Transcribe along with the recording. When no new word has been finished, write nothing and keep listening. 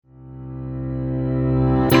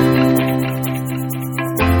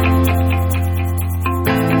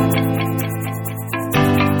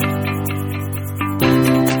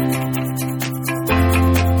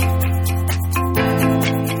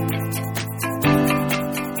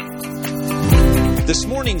This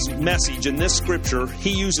morning's message in this scripture, God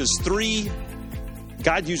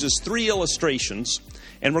uses three illustrations,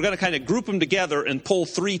 and we're going to kind of group them together and pull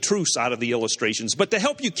three truths out of the illustrations. But to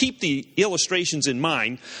help you keep the illustrations in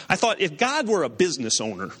mind, I thought if God were a business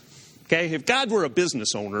owner, the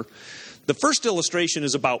first illustration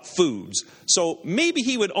is about foods. So maybe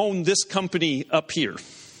he would own this company up here.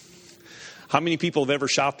 How many people have ever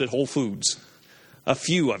shopped at Whole Foods? A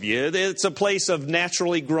few of you. It's a place of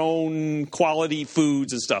naturally grown quality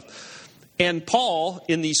foods and stuff. And Paul,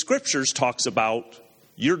 in these scriptures, talks about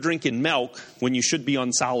you're drinking milk when you should be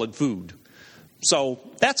on solid food. So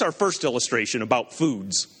that's our first illustration about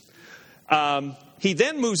foods. He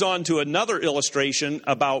then moves on to another illustration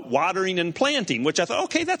about watering and planting, which I thought,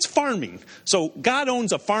 okay, that's farming. So God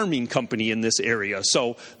owns a farming company in this area.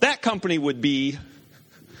 So that company would be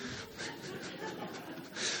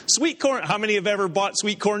sweet corn. How many have ever bought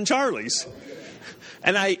Sweet Corn Charlie's?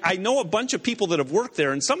 And I know a bunch of people that have worked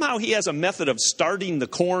there, and somehow he has a method of starting the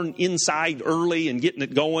corn inside early and getting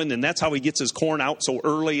it going, and that's how he gets his corn out so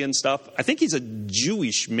early and stuff. I think he's a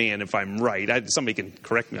Jewish man, if I'm right. Somebody can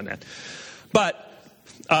correct me on that. But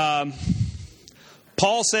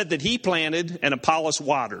Paul said that he planted and Apollos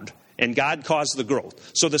watered, and God caused the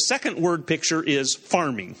growth. So the second word picture is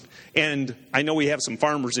farming. And I know we have some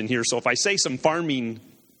farmers in here, so if I say some farming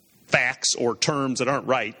facts or terms that aren't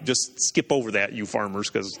right, just skip over that, you farmers,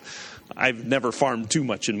 because I've never farmed too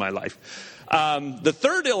much in my life. The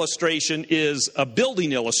third illustration is a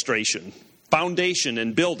building illustration, foundation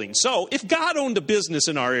and building. So if God owned a business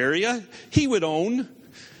in our area, he would own.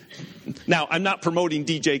 Now, I'm not promoting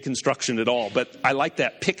DJ Construction at all, but I like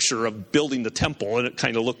that picture of building the temple, and it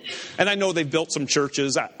kind of looked, and I know they've built some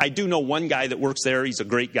churches. I do know one guy that works there. He's a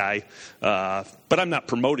great guy, but I'm not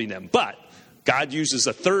promoting him. But God uses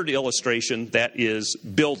a third illustration that is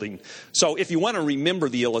building. So if you want to remember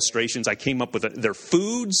the illustrations, I came up with it. They're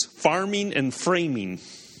foods, farming, and framing.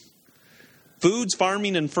 Foods,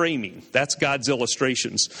 farming, and framing. That's God's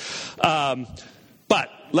illustrations.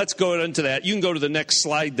 But let's go into that. You can go to the next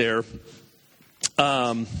slide there.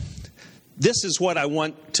 This is what I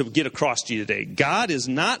want to get across to you today. God is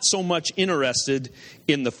not so much interested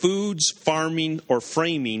in the foods, farming, or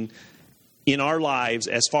framing in our lives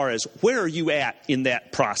as far as where are you at in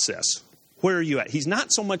that process? Where are you at? He's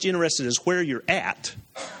not so much interested as where you're at,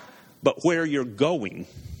 but where you're going.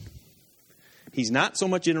 He's not so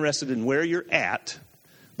much interested in where you're at,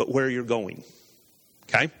 but where you're going.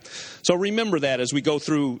 Okay? So remember that as we go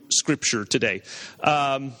through Scripture today.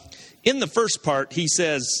 In the first part, he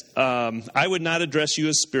says, I would not address you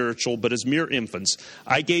as spiritual, but as mere infants.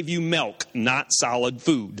 I gave you milk, not solid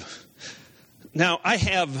food. Now, I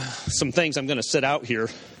have some things I'm going to set out here.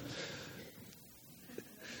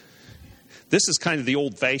 This is kind of the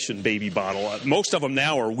old-fashioned baby bottle. Most of them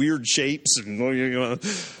now are weird shapes, and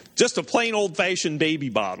just a plain old-fashioned baby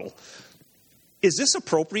bottle. Is this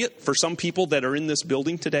appropriate for some people that are in this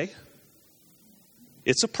building today?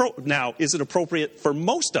 Now, is it appropriate for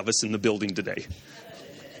most of us in the building today?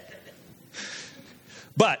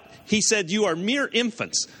 But he said, you are mere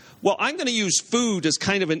infants. Well, I'm going to use food as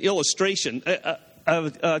kind of an illustration.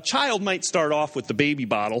 A child might start off with the baby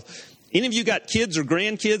bottle. Any of you got kids or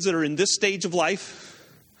grandkids that are in this stage of life?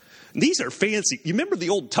 These are fancy. You remember the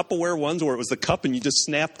old Tupperware ones where it was the cup and you just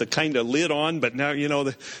snap the kind of lid on, but now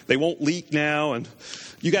they won't leak now. And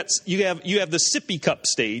you have the sippy cup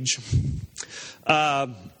stage.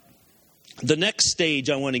 The next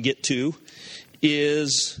stage I want to get to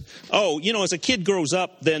is, as a kid grows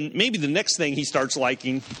up, then maybe the next thing he starts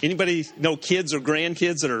liking. Anybody know kids or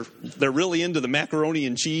grandkids they're really into the macaroni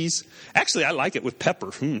and cheese? Actually, I like it with pepper.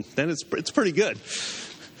 Then it's pretty good.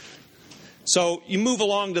 So you move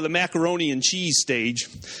along to the macaroni and cheese stage.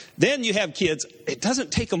 Then you have kids. It doesn't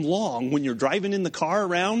take them long when you're driving in the car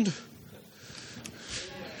around.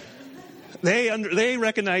 They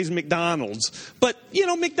recognize McDonald's, but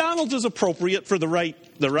McDonald's is appropriate for the right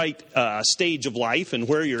stage of life and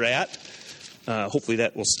where you're at. Hopefully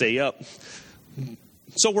that will stay up.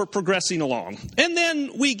 So we're progressing along, and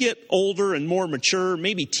then we get older and more mature,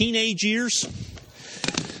 maybe teenage years.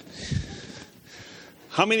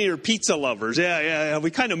 How many are pizza lovers? Yeah. We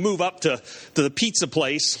kind of move up to the pizza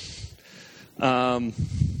place. Then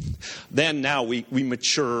now we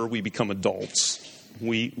mature. We become adults.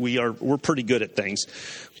 We're pretty good at things.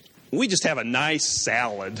 We just have a nice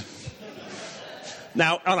salad.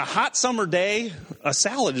 Now, on a hot summer day, a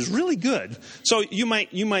salad is really good. So you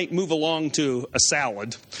might move along to a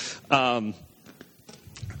salad. Then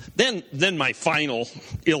my final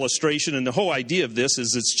illustration, and the whole idea of this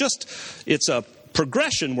is it's a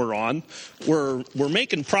progression we're on. We're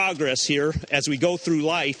making progress here as we go through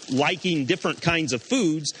life, liking different kinds of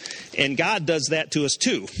foods, and God does that to us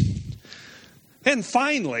too. And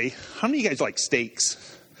finally, how many of you guys like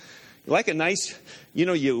steaks? You like a nice, you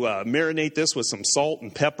marinate this with some salt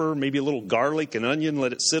and pepper, maybe a little garlic and onion,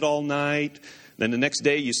 let it sit all night. Then the next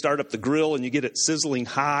day you start up the grill and you get it sizzling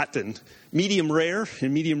hot. And medium rare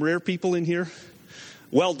people in here?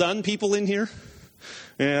 Well done people in here?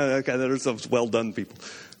 Yeah, okay, there's those well done people.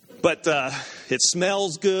 But it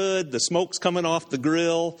smells good. The smoke's coming off the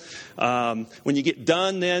grill. When you get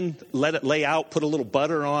done, then let it lay out. Put a little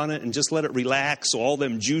butter on it and just let it relax so all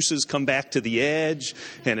them juices come back to the edge.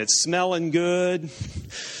 And it's smelling good.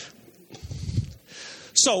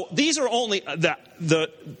 So these are only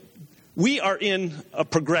we are in a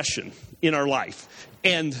progression in our life.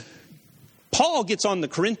 And Paul gets on the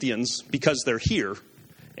Corinthians because they're here,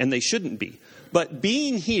 and they shouldn't be. But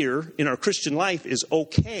being here in our Christian life is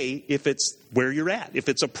okay if it's where you're at, if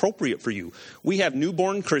it's appropriate for you. We have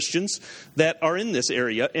newborn Christians that are in this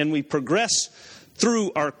area, and we progress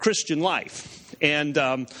through our Christian life. And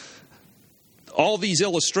all these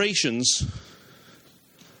illustrations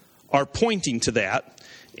are pointing to that,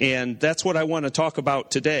 and that's what I want to talk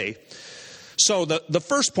about today. So the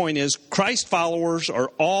first point is Christ followers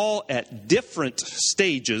are all at different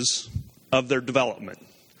stages of their development.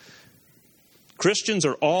 Christians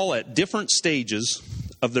are all at different stages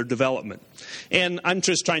of their development. And I'm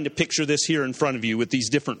just trying to picture this here in front of you with these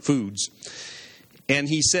different foods. And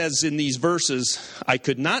he says in these verses, I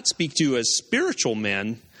could not speak to you as spiritual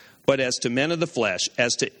men, but as to men of the flesh,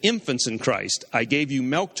 as to infants in Christ. I gave you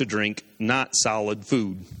milk to drink, not solid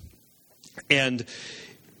food. And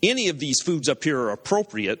any of these foods up here are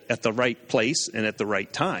appropriate at the right place and at the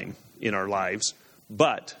right time in our lives.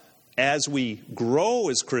 But as we grow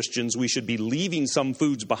as Christians, we should be leaving some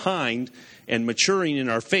foods behind and maturing in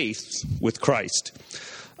our faith with Christ.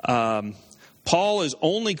 Paul is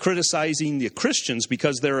only criticizing the Christians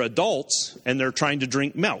because they're adults and they're trying to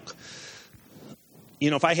drink milk.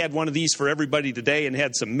 If I had one of these for everybody today and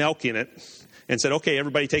had some milk in it and said, okay,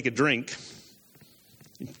 everybody take a drink,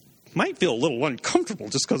 it might feel a little uncomfortable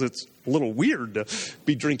just because it's a little weird to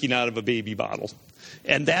be drinking out of a baby bottle.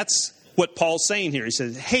 And that's what Paul's saying here. He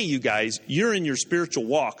says, hey, you guys, you're in your spiritual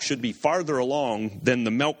walk should be farther along than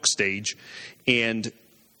the milk stage, and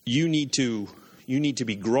you need to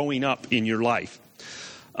be growing up in your life.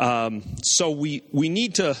 So we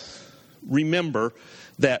need to remember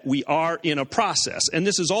that we are in a process. And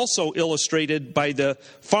this is also illustrated by the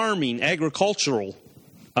farming, agricultural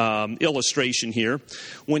illustration here.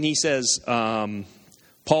 When he says,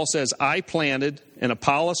 Paul says, I planted and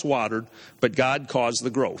Apollos watered, but God caused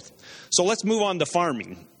the growth. So let's move on to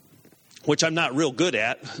farming, which I'm not real good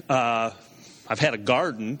at. I've had a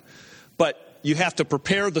garden, but you have to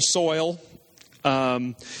prepare the soil.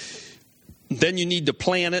 Then you need to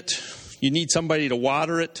plant it. You need somebody to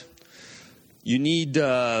water it. You need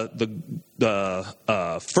the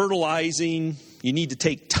fertilizing. You need to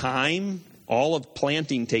take time. All of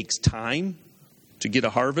planting takes time to get a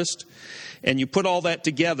harvest. And you put all that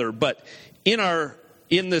together. But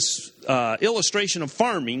in this illustration of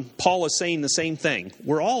farming, Paul is saying the same thing.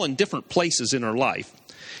 We're all in different places in our life,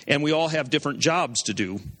 and we all have different jobs to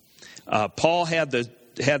do. Paul had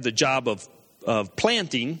the job of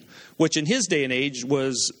planting, which in his day and age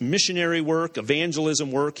was missionary work,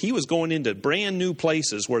 evangelism work. He was going into brand new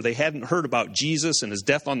places where they hadn't heard about Jesus and his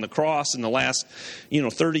death on the cross in the last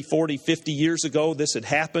 30, 40, 50 years ago. This had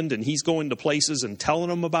happened, and he's going to places and telling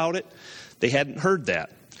them about it. They hadn't heard that.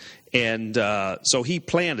 And so he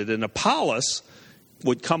planted. And Apollos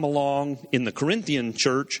would come along in the Corinthian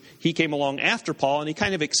church. He came along after Paul, and he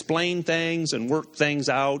kind of explained things and worked things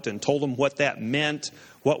out and told them what that meant,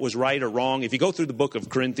 what was right or wrong. If you go through the book of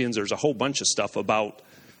Corinthians, there's a whole bunch of stuff about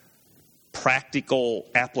practical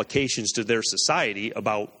applications to their society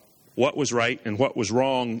about what was right and what was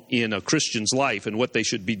wrong in a Christian's life and what they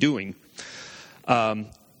should be doing. And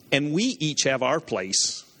we each have our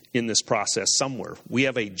place in this process somewhere. We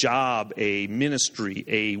have a job, a ministry,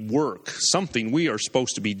 a work, something we are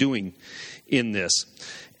supposed to be doing in this.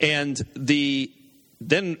 And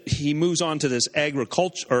then he moves on to this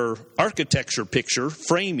agriculture or architecture picture,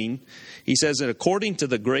 framing. He says that according to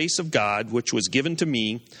the grace of God, which was given to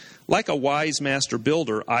me, like a wise master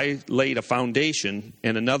builder, I laid a foundation,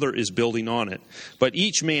 and another is building on it. But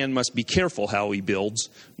each man must be careful how he builds.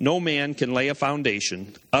 No man can lay a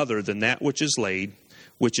foundation other than that which is laid,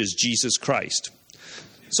 which is Jesus Christ.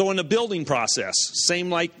 So in a building process, same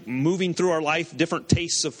like moving through our life, different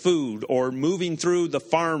tastes of food, or moving through the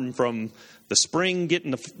farm from the spring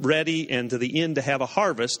getting ready, and to the end to have a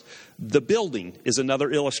harvest. The building is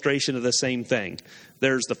another illustration of the same thing.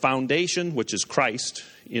 There's the foundation, which is Christ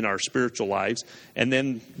in our spiritual lives, and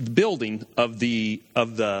then the building of the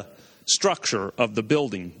structure of the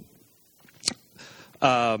building.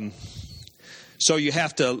 So you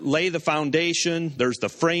have to lay the foundation. There's the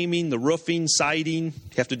framing, the roofing, siding.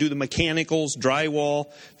 You have to do the mechanicals,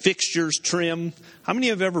 drywall, fixtures, trim. How many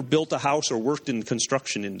have ever built a house or worked in the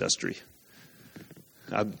construction industry?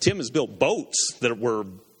 Tim has built boats that were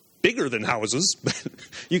bigger than houses.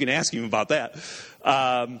 You can ask him about that.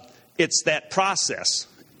 It's that process,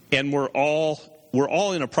 and we're all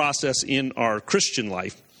in a process in our Christian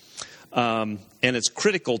life, and it's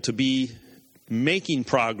critical to be making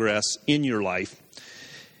progress in your life.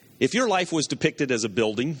 If your life was depicted as a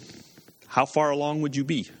building, how far along would you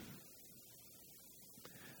be?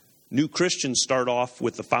 New Christians start off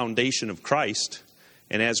with the foundation of Christ,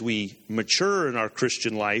 and as we mature in our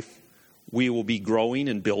Christian life, we will be growing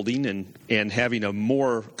and building and having a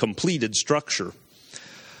more completed structure.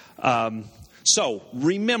 So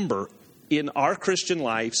remember, in our Christian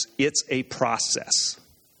lives, it's a process.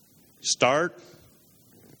 Start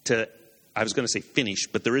to, I was going to say finish,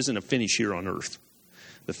 but there isn't a finish here on earth.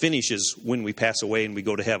 The finish is when we pass away and we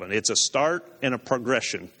go to heaven. It's a start and a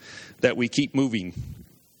progression that we keep moving.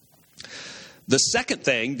 The second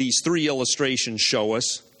thing these three illustrations show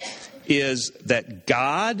us is that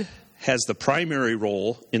God has the primary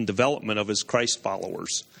role in development of his Christ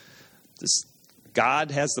followers.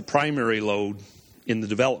 God has the primary load in the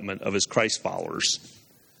development of his Christ followers.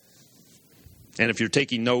 And if you're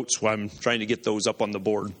taking notes, well, I'm trying to get those up on the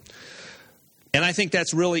board. And I think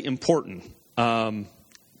that's really important.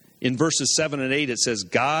 In verses 7 and 8, it says,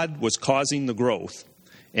 God was causing the growth.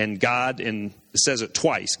 And God, and it says it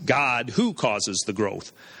twice, God who causes the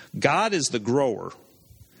growth. God is the grower.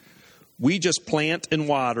 We just plant and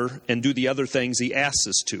water and do the other things he asks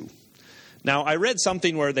us to. Now, I read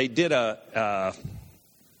something where they did a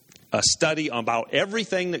study about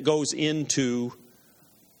everything that goes into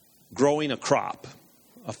growing a crop,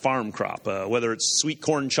 a farm crop, whether it's sweet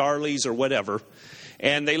corn Charlies or whatever.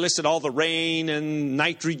 And they listed all the rain and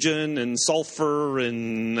nitrogen and sulfur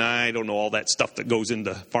and I don't know, all that stuff that goes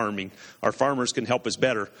into farming. Our farmers can help us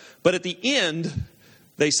better. But at the end,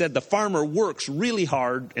 they said the farmer works really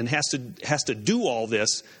hard and has to do all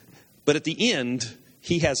this. But at the end,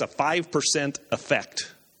 he has a 5%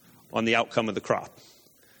 effect on the outcome of the crop.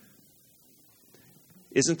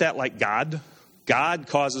 Isn't that like God? God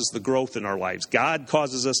causes the growth in our lives. God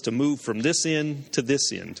causes us to move from this end to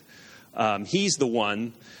this end. He's the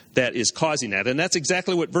one that is causing that. And that's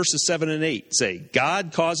exactly what verses 7 and 8 say.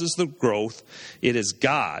 God causes the growth. It is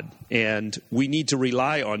God, and we need to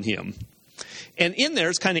rely on him. And in there,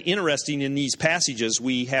 it's kind of interesting in these passages,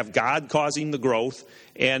 we have God causing the growth.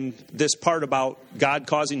 And this part about God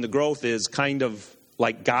causing the growth is kind of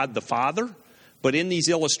like God the Father. But in these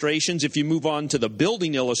illustrations, if you move on to the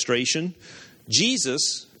building illustration,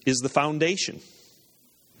 Jesus is the foundation.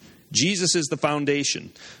 Jesus is the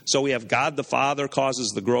foundation. So we have God the Father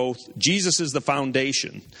causes the growth. Jesus is the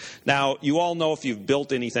foundation. Now, you all know if you've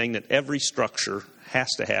built anything that every structure has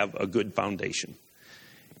to have a good foundation.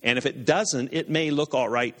 And if it doesn't, it may look all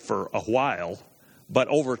right for a while, but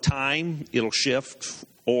over time it'll shift,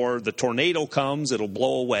 or the tornado comes, it'll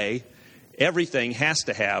blow away. Everything has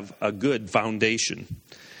to have a good foundation.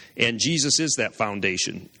 And Jesus is that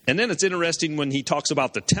foundation. And then it's interesting when he talks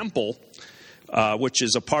about the temple, which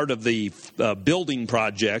is a part of the building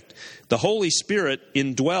project. The Holy Spirit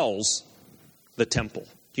indwells the temple.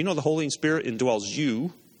 Do you know the Holy Spirit indwells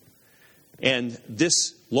you? And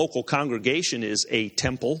this local congregation is a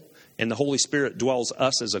temple, and the Holy Spirit dwells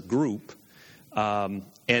us as a group. And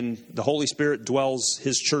the Holy Spirit dwells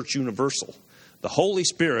his church universal. The Holy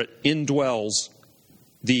Spirit indwells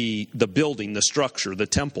the building, the structure, the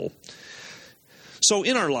temple. So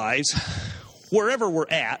in our lives, wherever we're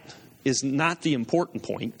at is not the important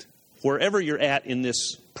point. Wherever you're at in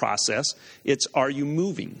this process, it's are you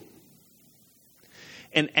moving?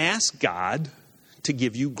 And ask God to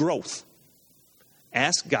give you growth.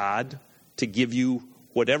 Ask God to give you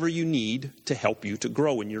whatever you need to help you to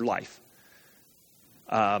grow in your life.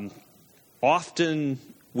 Often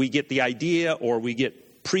we get the idea, or we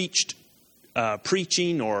get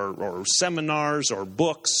preaching or seminars or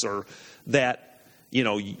books, or that,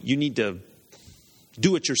 you need to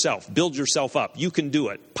do it yourself, build yourself up. You can do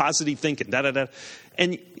it. Positive thinking, da-da-da.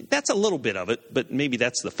 And that's a little bit of it, but maybe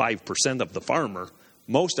that's the 5% of the farmer.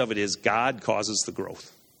 Most of it is God causes the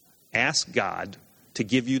growth. Ask God to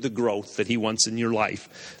give you the growth that he wants in your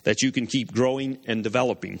life, that you can keep growing and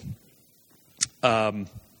developing.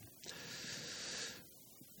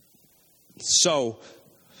 So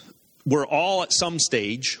we're all at some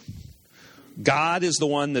stage. God is the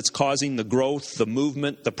one that's causing the growth, the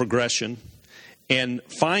movement, the progression. And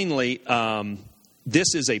finally,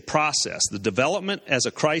 this is a process. The development as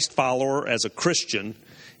a Christ follower, as a Christian,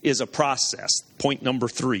 is a process. Point number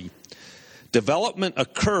 3. Development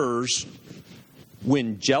occurs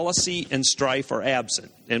when jealousy and strife are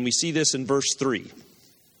absent. And we see this in verse 3.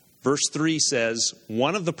 Verse 3 says,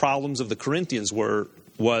 one of the problems of the Corinthians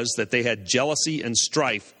was that they had jealousy and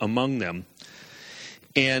strife among them.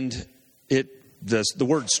 And the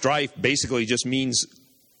word strife basically just means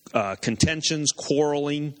contentions,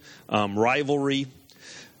 quarreling, rivalry.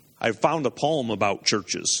 I found a poem about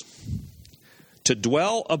churches. To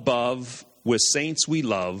dwell above with saints we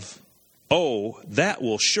love, oh, that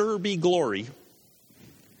will sure be glory.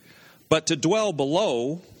 But to dwell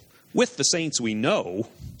below with the saints we know,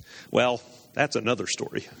 well, that's another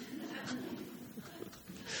story.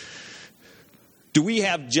 Do we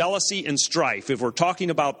have jealousy and strife? If we're talking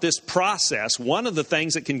about this process, one of the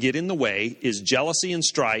things that can get in the way is jealousy and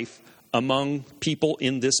strife among people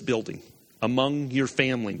in this building, among your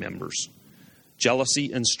family members.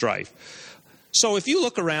 Jealousy and strife. So if you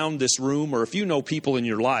look around this room, or if you know people in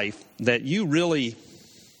your life that you really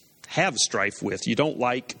have strife with, you don't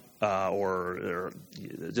like, or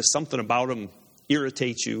just something about them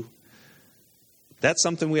irritates you, that's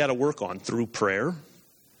something we got to work on through prayer.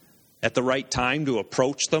 At the right time to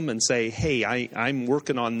approach them and say, hey, I'm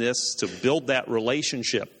working on this to build that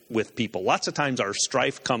relationship with people. Lots of times our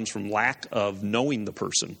strife comes from lack of knowing the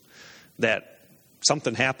person. That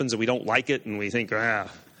something happens and we don't like it and we think, and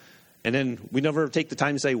then we never take the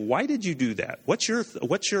time to say, why did you do that? What's your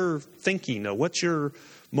thinking? What's your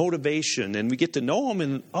motivation? And we get to know them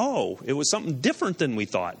and, it was something different than we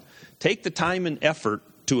thought. Take the time and effort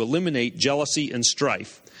to eliminate jealousy and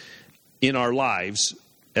strife in our lives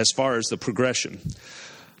as far as the progression.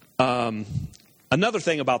 Another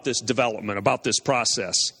thing about this development, about this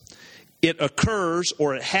process, it occurs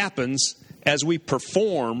or it happens as we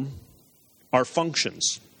perform our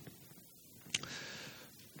functions.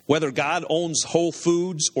 Whether God owns Whole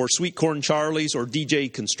Foods or Sweet Corn Charlie's or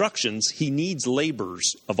DJ Constructions, he needs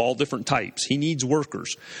laborers of all different types. He needs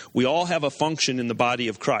workers. We all have a function in the body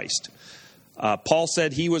of Christ. Paul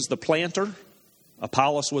said he was the planter.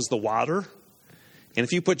 Apollos was the water. And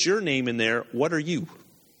if you put your name in there, what are you?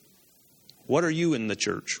 What are you in the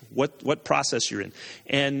church? What process you're in?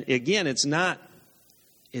 And again, it's not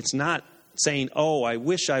saying, I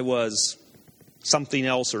wish I was something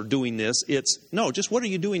else or doing this. It's, no, just what are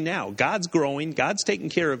you doing now? God's growing. God's taking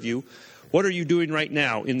care of you. What are you doing right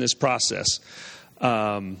now in this process?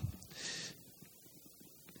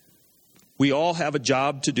 We all have a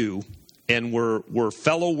job to do, and we're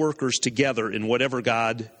fellow workers together in whatever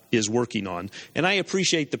God is working on. And I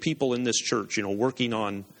appreciate the people in this church, working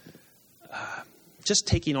on just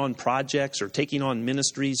taking on projects or taking on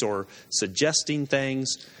ministries or suggesting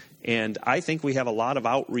things. And I think we have a lot of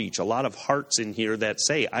outreach, a lot of hearts in here that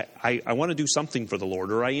say, I want to do something for the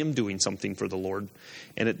Lord, or I am doing something for the Lord.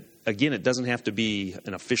 And it doesn't have to be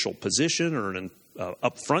an official position or an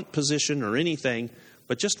upfront position or anything,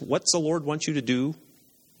 but just what's the Lord want you to do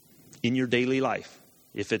in your daily life?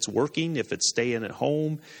 If it's working, if it's staying at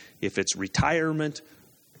home, if it's retirement,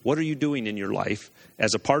 what are you doing in your life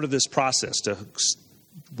as a part of this process?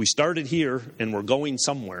 We started here and we're going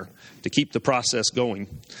somewhere to keep the process going.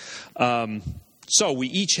 So we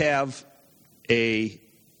each have a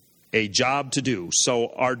job to do.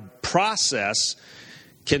 So our process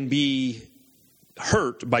can be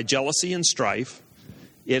hurt by jealousy and strife.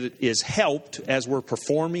 It is helped as we're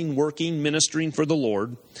performing, working, ministering for the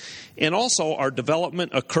Lord. And also our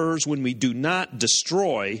development occurs when we do not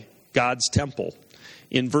destroy God's temple.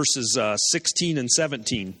 In verses 16 and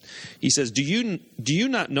 17, he says, Do you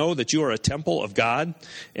not know that you are a temple of God,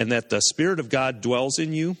 and that the Spirit of God dwells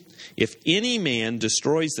in you? If any man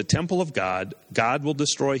destroys the temple of God, God will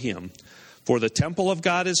destroy him. For the temple of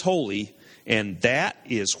God is holy, and that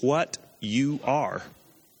is what you are.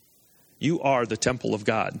 You are the temple of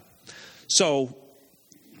God. So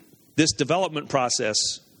this development process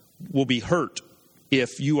will be hurt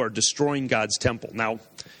if you are destroying God's temple. Now,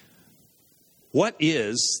 what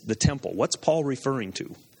is the temple? What's Paul referring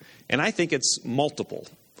to? And I think it's multiple.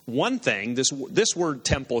 One thing, this word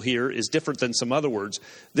temple here is different than some other words.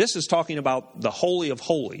 This is talking about the Holy of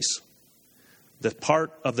Holies, the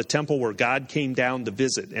part of the temple where God came down to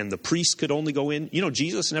visit and the priests could only go in.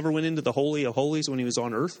 Jesus never went into the Holy of Holies when he was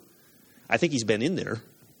on earth. I think he's been in there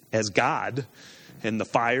as God, and the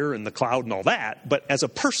fire and the cloud and all that. But as a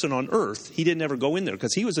person on earth, he didn't ever go in there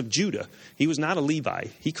because he was of Judah. He was not a Levi.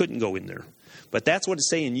 He couldn't go in there. But that's what it's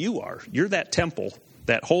saying you are. You're that temple,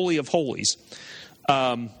 that holy of holies.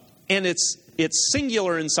 And it's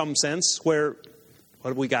singular in some sense where,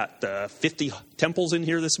 what have we got, 50 temples in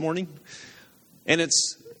here this morning? And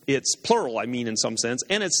it's plural, I mean, in some sense.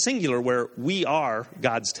 And it's singular where we are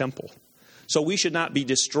God's temple. So we should not be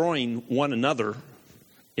destroying one another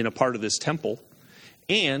in a part of this temple.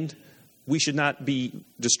 And we should not be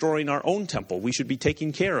destroying our own temple. We should be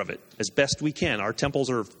taking care of it as best we can. Our temples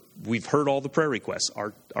are, we've heard all the prayer requests,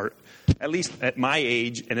 are at least at my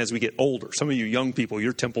age and as we get older. Some of you young people,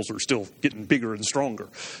 your temples are still getting bigger and stronger.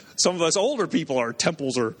 Some of us older people, our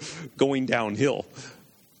temples are going downhill.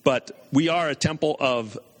 But we are a temple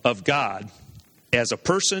of God as a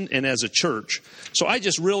person and as a church. So I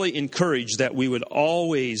just really encourage that we would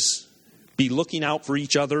always be looking out for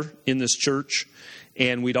each other in this church,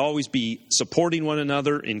 and we'd always be supporting one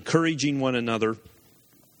another, encouraging one another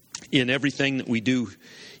in everything that we do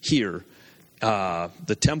here.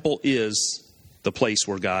 The temple is the place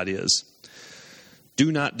where God is.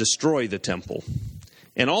 Do not destroy the temple.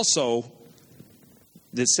 And also,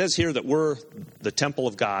 it says here that we're the temple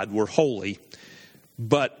of God, we're holy,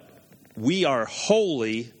 but we are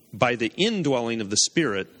holy by the indwelling of the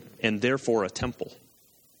Spirit and therefore a temple.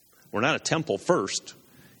 We're not a temple first.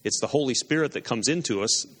 It's the Holy Spirit that comes into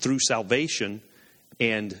us through salvation,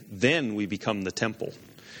 and then we become the temple.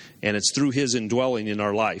 And it's through His indwelling in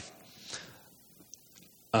our life.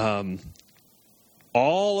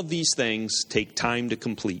 All of these things take time to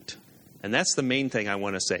complete. And that's the main thing I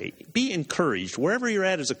want to say. Be encouraged. Wherever you're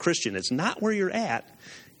at as a Christian, it's not where you're at,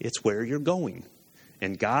 it's where you're going.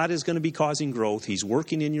 And God is going to be causing growth. He's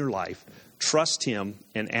working in your life. Trust Him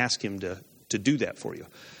and ask Him to do that for you.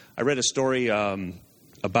 I read a story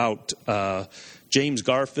about James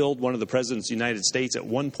Garfield, one of the presidents of the United States. At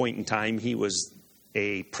one point in time, he was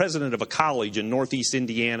a president of a college in northeast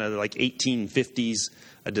Indiana, like 1850s,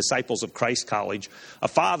 a Disciples of Christ college. A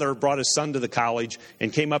father brought his son to the college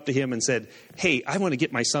and came up to him and said, "Hey, I want to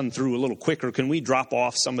get my son through a little quicker. Can we drop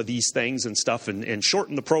off some of these things and stuff and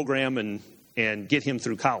shorten the program and get him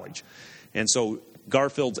through college?" And so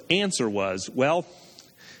Garfield's answer was, "Well,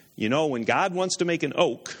 you know, when God wants to make an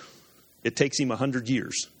oak, it takes him 100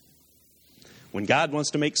 years. When God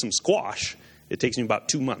wants to make some squash, it takes him about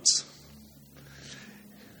 2 months."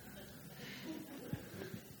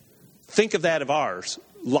 Think of that of our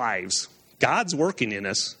lives. God's working in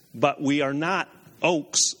us, but we are not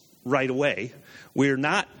oaks right away. We're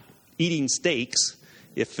not eating steaks.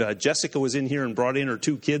 If Jessica was in here and brought in her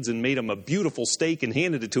 2 kids and made them a beautiful steak and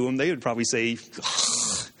handed it to them, they would probably say,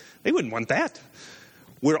 they wouldn't want that.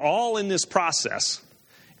 We're all in this process,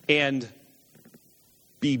 and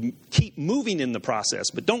keep moving in the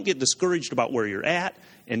process, but don't get discouraged about where you're at,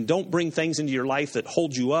 and don't bring things into your life that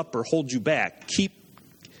hold you up or hold you back.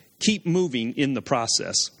 Keep moving in the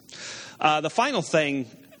process. The final thing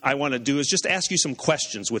I want to do is just ask you some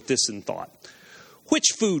questions with this in thought. Which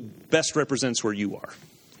food best represents where you are?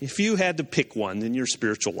 If you had to pick one in your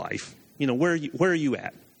spiritual life, you know, where are you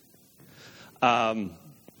at?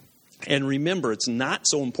 And remember, it's not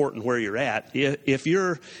so important where you're at.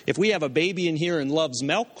 If we have a baby in here and loves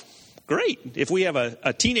milk, great. If we have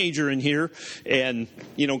a teenager in here and,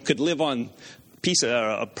 you know, could live on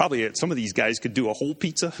pizza, probably some of these guys could do a whole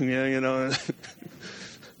pizza, you know.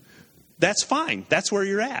 That's fine. That's where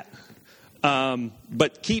you're at.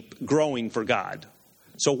 But keep growing for God.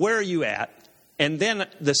 So where are you at? And then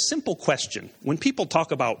the simple question, when people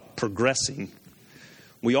talk about progressing,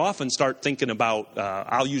 we often start thinking about,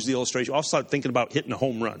 I'll use the illustration, I'll start thinking about hitting a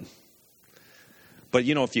home run. But,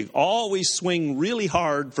 you know, if you always swing really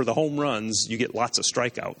hard for the home runs, you get lots of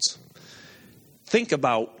strikeouts. Think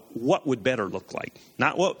about what would better look like.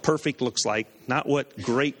 Not what perfect looks like, not what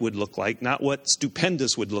great would look like, not what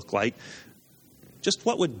stupendous would look like. Just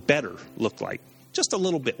what would better look like. Just a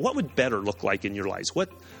little bit. What would better look like in your lives?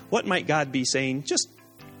 What might God be saying? Just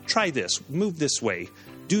try this, move this way,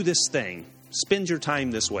 do this thing, spend your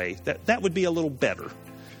time this way. That would be a little better.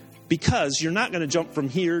 Because you're not going to jump from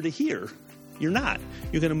here to here. You're not.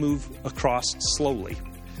 You're going to move across slowly.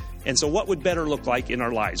 And so what would better look like in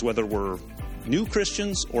our lives, whether we're new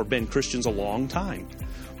Christians or been Christians a long time?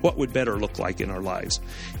 What would better look like in our lives?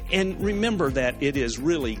 And remember that it is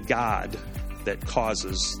really God that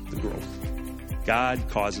causes the growth. God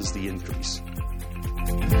causes the increase.